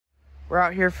We're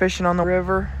out here fishing on the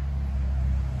river.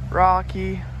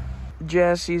 Rocky,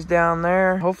 Jesse's down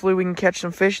there. Hopefully we can catch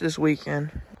some fish this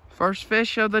weekend. First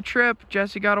fish of the trip.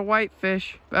 Jesse got a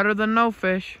whitefish. Better than no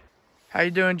fish. How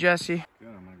you doing, Jesse? Good,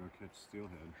 I'm gonna go catch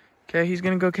steelhead. Okay, he's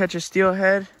gonna go catch a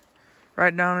steelhead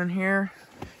right down in here.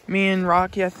 Me and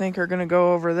Rocky, I think, are gonna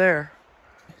go over there.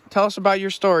 Tell us about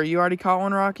your story. You already caught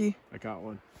one, Rocky? I caught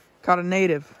one. Caught a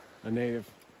native. A native.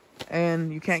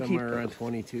 And you can't keep it. Somewhere around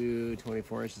 22,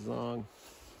 24 inches long.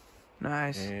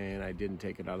 Nice. And I didn't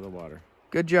take it out of the water.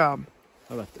 Good job.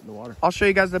 I left it in the water. I'll show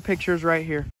you guys the pictures right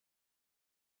here.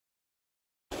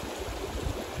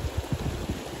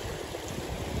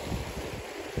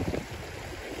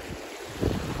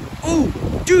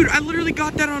 Oh, dude, I literally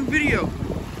got that on video.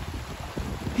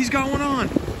 He's got one on.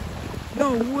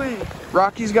 No way.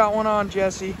 Rocky's got one on,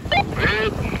 Jesse.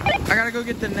 I gotta go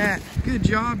get the net. Good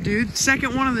job, dude.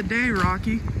 Second one of the day,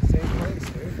 Rocky. Same place,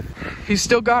 dude. He's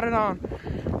still got it on.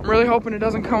 I'm really hoping it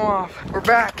doesn't come off. We're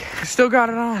back. Still got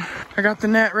it on. I got the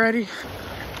net ready.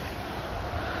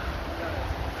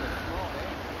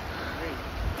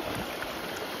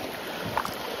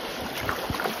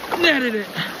 Netted it.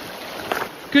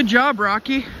 Good job,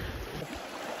 Rocky.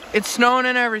 It's snowing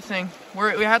and everything.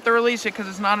 We have to release it because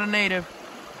it's not a native.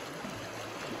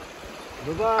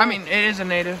 Bye-bye. I mean, it is a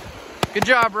native. Good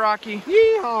job, Rocky.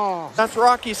 Yeehaw! That's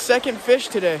Rocky's second fish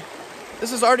today.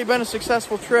 This has already been a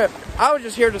successful trip. I was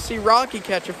just here to see Rocky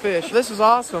catch a fish. This is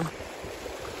awesome.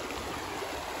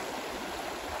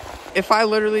 If I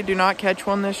literally do not catch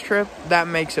one this trip, that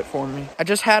makes it for me. I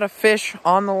just had a fish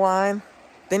on the line.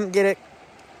 Didn't get it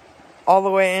all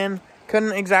the way in.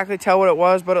 Couldn't exactly tell what it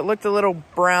was, but it looked a little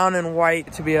brown and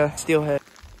white to be a steelhead.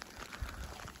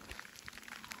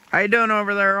 How you doing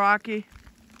over there, Rocky?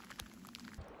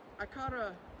 I caught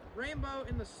a rainbow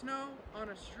in the snow on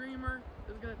a streamer.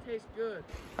 It's gonna taste good.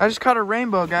 I just caught a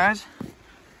rainbow, guys.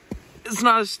 It's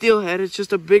not a steelhead, it's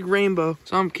just a big rainbow.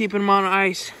 So I'm keeping them on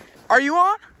ice. Are you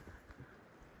on?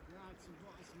 No, it's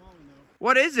a small one though.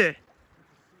 What is it?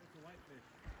 It's a whitefish.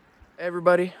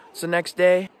 Everybody, it's the next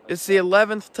day. It's the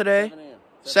 11th today.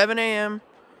 7 a.m.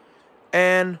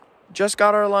 And just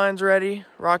got our lines ready.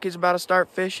 Rocky's about to start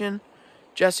fishing.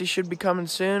 Jesse should be coming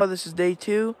soon. This is day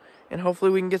 2, and hopefully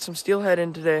we can get some steelhead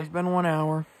in today. It's been 1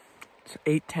 hour. It's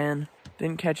 8:10.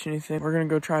 Didn't catch anything. We're gonna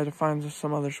go try to find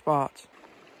some other spots.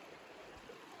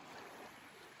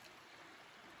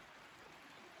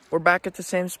 We're back at the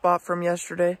same spot from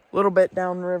yesterday. A little bit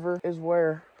downriver is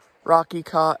where Rocky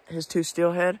caught his 2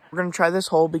 steelhead. We're gonna try this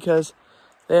hole because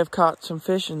they have caught some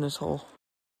fish in this hole.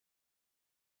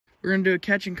 We're gonna do a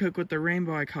catch and cook with the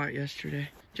rainbow I caught yesterday.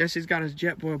 Jesse's got his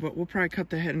jet boil, but we'll probably cut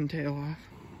the head and tail off.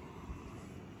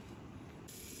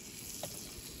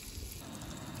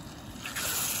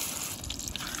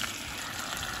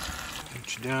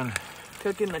 What you doing?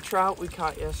 Cooking the trout we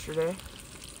caught yesterday.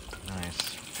 Nice.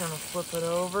 Trying to flip it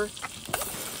over.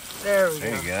 There we go.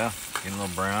 There you go. Getting a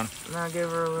little brown. Now give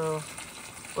her a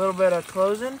little bit of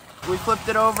closing. We flipped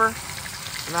it over,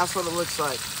 and that's what it looks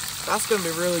like. That's gonna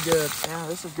be really good. Yeah,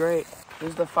 this is great. This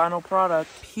is the final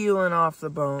product. Peeling off the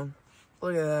bone.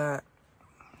 Look at that.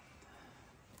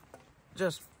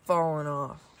 Just falling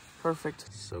off.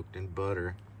 Perfect. Soaked in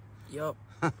butter. Yup.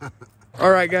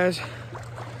 All right, guys.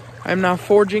 I'm now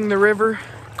forging the river.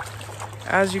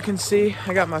 As you can see,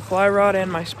 I got my fly rod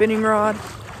and my spinning rod.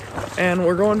 And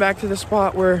we're going back to the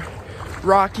spot where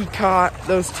Rocky caught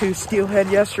those 2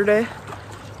 steelhead yesterday.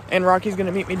 And Rocky's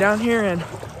gonna meet me down here, and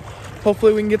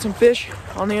hopefully we can get some fish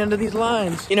on the end of these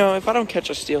lines. You know, if I don't catch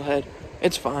a steelhead,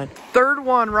 it's fine. Third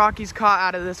one Rocky's caught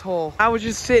out of this hole. I was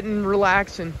just sitting,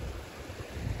 relaxing.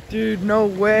 Dude, no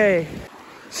way.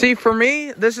 See, for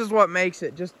me, this is what makes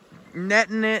it. Just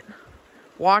netting it,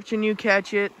 watching you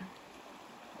catch it.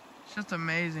 It's just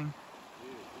amazing.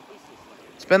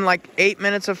 It's been like 8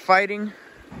 minutes of fighting.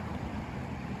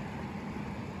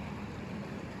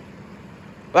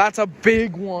 That's a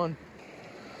big one.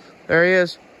 There he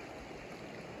is.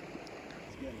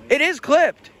 It is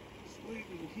clipped. Sweet,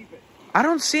 you can keep it. I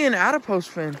don't see an adipose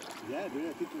fin. Yeah, dude,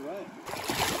 I think you're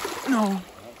right. No.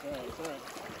 That's all right, that's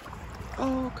all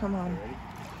right. Oh, come on.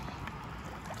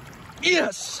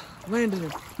 Yes! Landed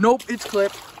it. Nope, it's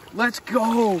clipped. Let's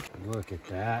go. Look at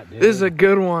that, dude. This is a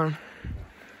good one.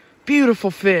 Beautiful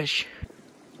fish.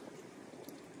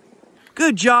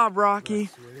 Good job, Rocky.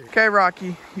 Okay,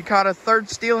 Rocky, you caught a 3rd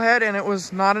steelhead, and it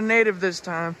was not a native this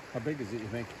time. How big is it, you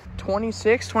think?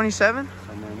 26, 27?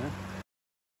 Somewhere in there.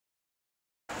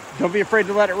 Don't be afraid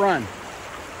to let it run.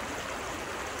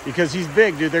 Because he's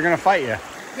big, dude. They're going to fight you.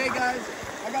 Okay, guys,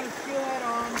 I got a steelhead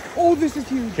on. Oh, this is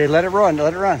huge. Okay, let it run.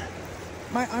 Let it run.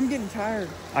 I'm getting tired.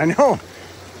 I know.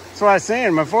 That's what I was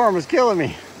saying. My forearm was killing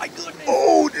me. My goodness.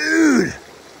 Oh, dude.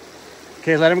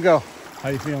 Okay, let him go. How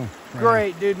you feeling?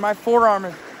 Great, dude. My forearm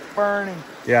is burning.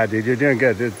 Yeah, dude, you're doing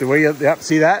good. The way you, yep,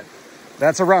 see that?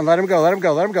 That's a run. Let him go, let him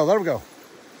go, let him go, let him go.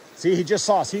 See, he just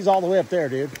saw us. He's all the way up there,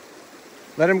 dude.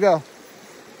 Let him go.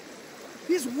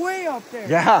 He's way up there.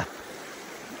 Yeah.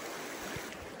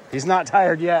 He's not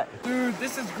tired yet. Dude,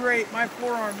 this is great. My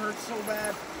forearm hurts so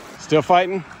bad. Still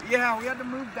fighting? Yeah, we had to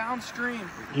move downstream.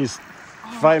 He's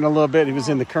fighting a little bit. He was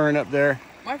in the current up there.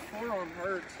 My forearm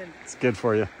hurts. And it's good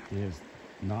for you. He is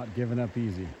not giving up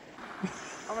easy.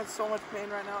 I'm in so much pain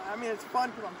right now. I mean, it's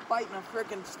fun because I'm fighting a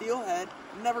freaking steelhead.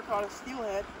 Never caught a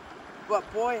steelhead. But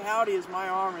boy, howdy, is my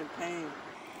arm in pain.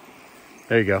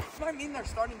 There you go. This might mean they're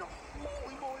starting to...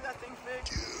 Holy moly, that thing's big.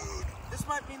 Dude. This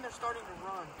might mean they're starting to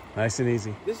run. Nice and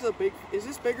easy. This is a big... Is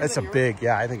this bigger That's than a big...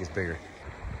 Yeah, I think it's bigger.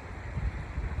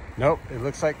 Nope, it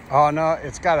looks like... Oh, no,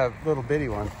 it's got a little bitty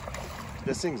one.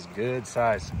 This thing's good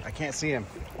size. I can't see him.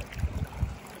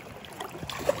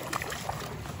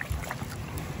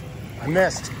 I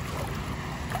missed.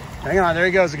 Hang on, there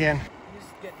he goes again. He's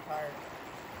getting tired.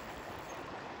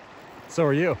 So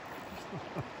are you.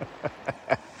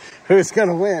 Who's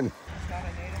gonna win?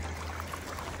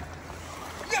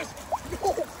 Yes!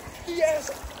 Oh,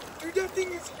 yes! Dude, that thing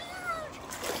is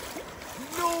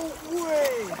huge! No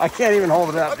way! I can't even hold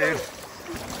it up, dude.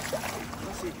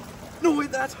 Let's see. No way,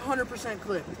 that's 100%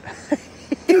 clip.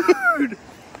 Dude!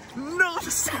 No,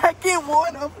 the second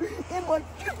one up, and like,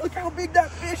 look how big that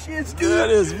fish is, dude.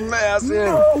 That is massive.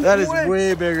 No that is way.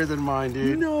 way bigger than mine,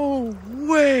 dude. No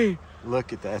way.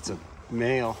 Look at that, it's a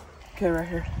male. Okay, right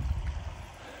here.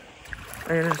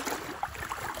 There it is.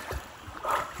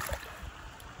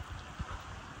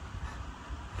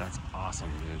 That's awesome,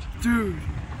 dude. Dude.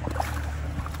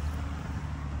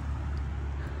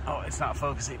 Oh, it's not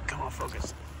focusing. Come on,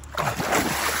 focus.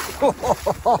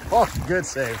 Good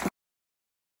save.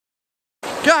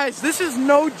 Guys, this is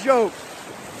no joke.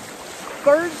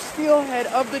 Third steelhead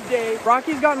of the day.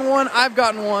 Rocky's gotten one, I've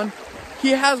gotten one. He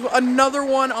has another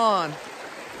one on.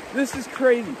 This is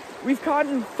crazy. We've caught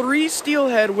 3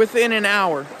 steelhead within an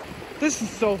hour. This is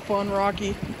so fun,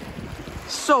 Rocky.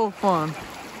 So fun.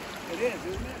 It is,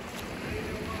 isn't it?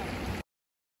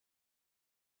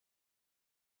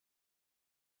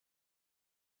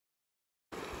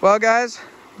 Well, guys,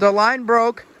 the line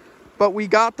broke, but we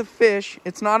got the fish.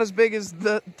 It's not as big as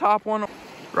the top one.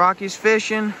 Rocky's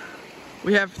fishing.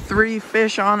 We have 3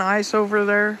 fish on ice over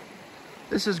there.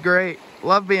 This is great.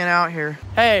 Love being out here.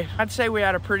 Hey, I'd say we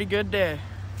had a pretty good day.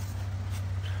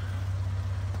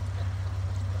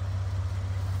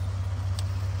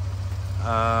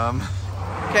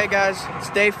 Okay, guys, it's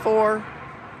day 4.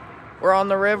 We're on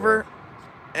the river,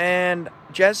 and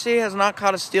Jesse has not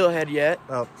caught a steelhead yet.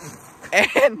 Oh.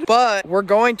 But we're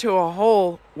going to a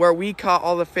hole where we caught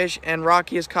all the fish, and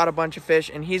Rocky has caught a bunch of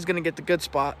fish, and he's gonna get the good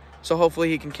spot. So hopefully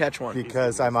he can catch one.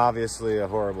 Because I'm obviously a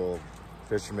horrible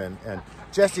fisherman. And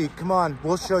Jesse, come on,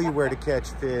 we'll show you where to catch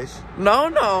fish. No.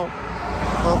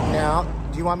 Oh, now,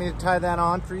 do you want me to tie that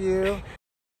on for you?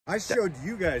 I showed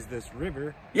you guys this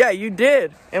river. Yeah, you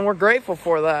did, and we're grateful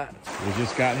for that. We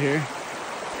just got here,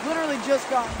 Literally just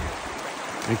got here.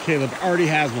 and Caleb already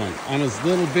has one on his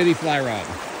little bitty fly rod.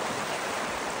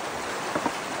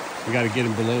 We got to get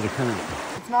him below the current.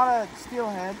 It's not a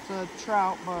steelhead, it's a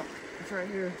trout, but it's right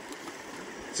here.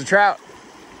 It's a trout.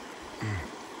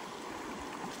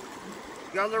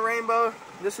 Got the rainbow.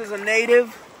 This is a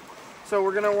native, so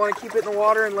we're gonna want to keep it in the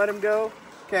water and let him go.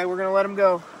 Okay, we're gonna let him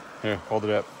go. Here, hold it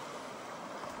up.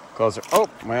 Closer. Oh,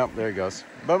 well, there he goes.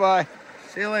 Bye-bye.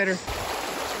 See you later.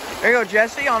 There you go,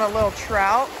 Jesse, on a little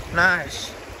trout.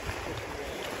 Nice.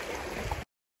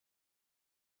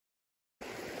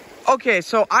 Okay,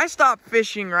 so I stopped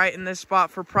fishing right in this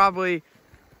spot for probably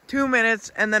 2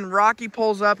 minutes, and then Rocky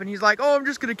pulls up and he's like, oh, I'm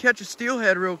just gonna catch a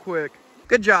steelhead real quick.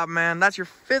 Good job, man. That's your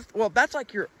 5th, well, that's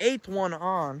like your 8th one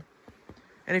on.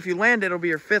 And if you land it, it'll be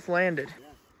your 5th landed.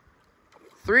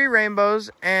 3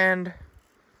 rainbows and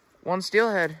 1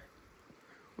 steelhead.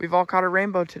 We've all caught a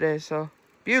rainbow today, so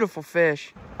beautiful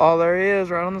fish. Oh, there he is,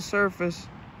 right on the surface.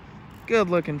 Good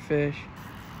looking fish.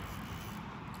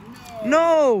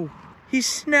 No! He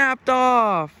snapped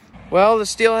off. Well, the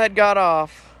steelhead got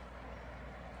off.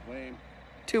 Lame.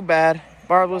 Too bad.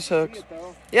 Barbless hooks.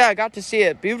 Yeah, I got to see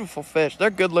it. Beautiful fish. They're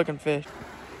good looking fish.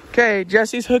 Okay,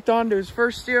 Jesse's hooked onto his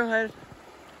first steelhead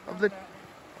of the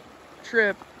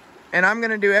trip. And I'm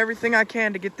going to do everything I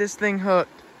can to get this thing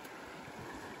hooked.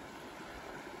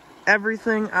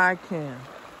 Everything I can.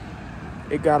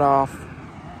 It got off.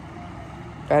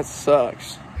 That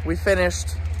sucks. We finished.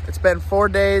 It's been 4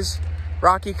 days.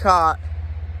 Rocky caught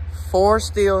 4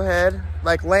 steelhead,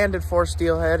 like landed 4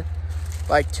 steelhead,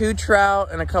 like 2 trout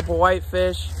and a couple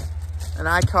whitefish. And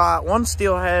I caught 1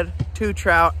 steelhead, 2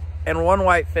 trout, and 1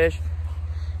 whitefish.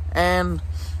 And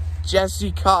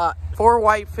Jesse caught 4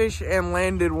 whitefish and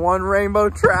landed 1 rainbow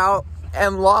trout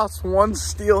and lost 1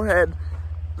 steelhead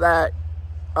that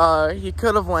he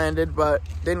could have landed but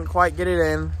didn't quite get it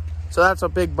in. So that's a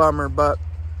big bummer, but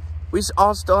we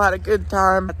all still had a good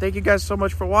time. Thank you guys so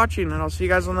much for watching, and I'll see you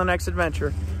guys on the next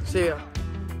adventure. See ya.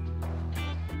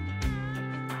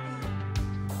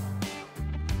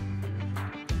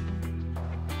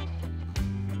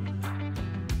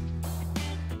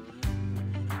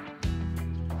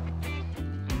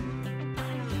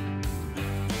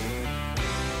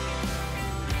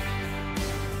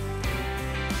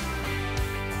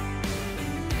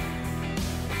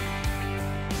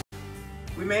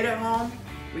 We made it home.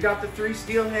 We got the 3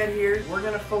 steelhead here. We're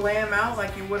gonna fillet them out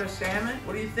like you would a salmon.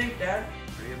 What do you think, Dad?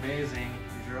 Pretty amazing.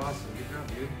 These are awesome. Good job,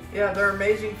 dude. Yeah, they're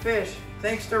amazing fish.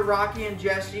 Thanks to Rocky and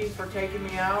Jesse for taking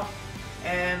me out.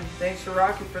 And thanks to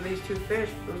Rocky for these 2 fish.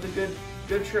 It was a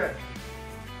good trip.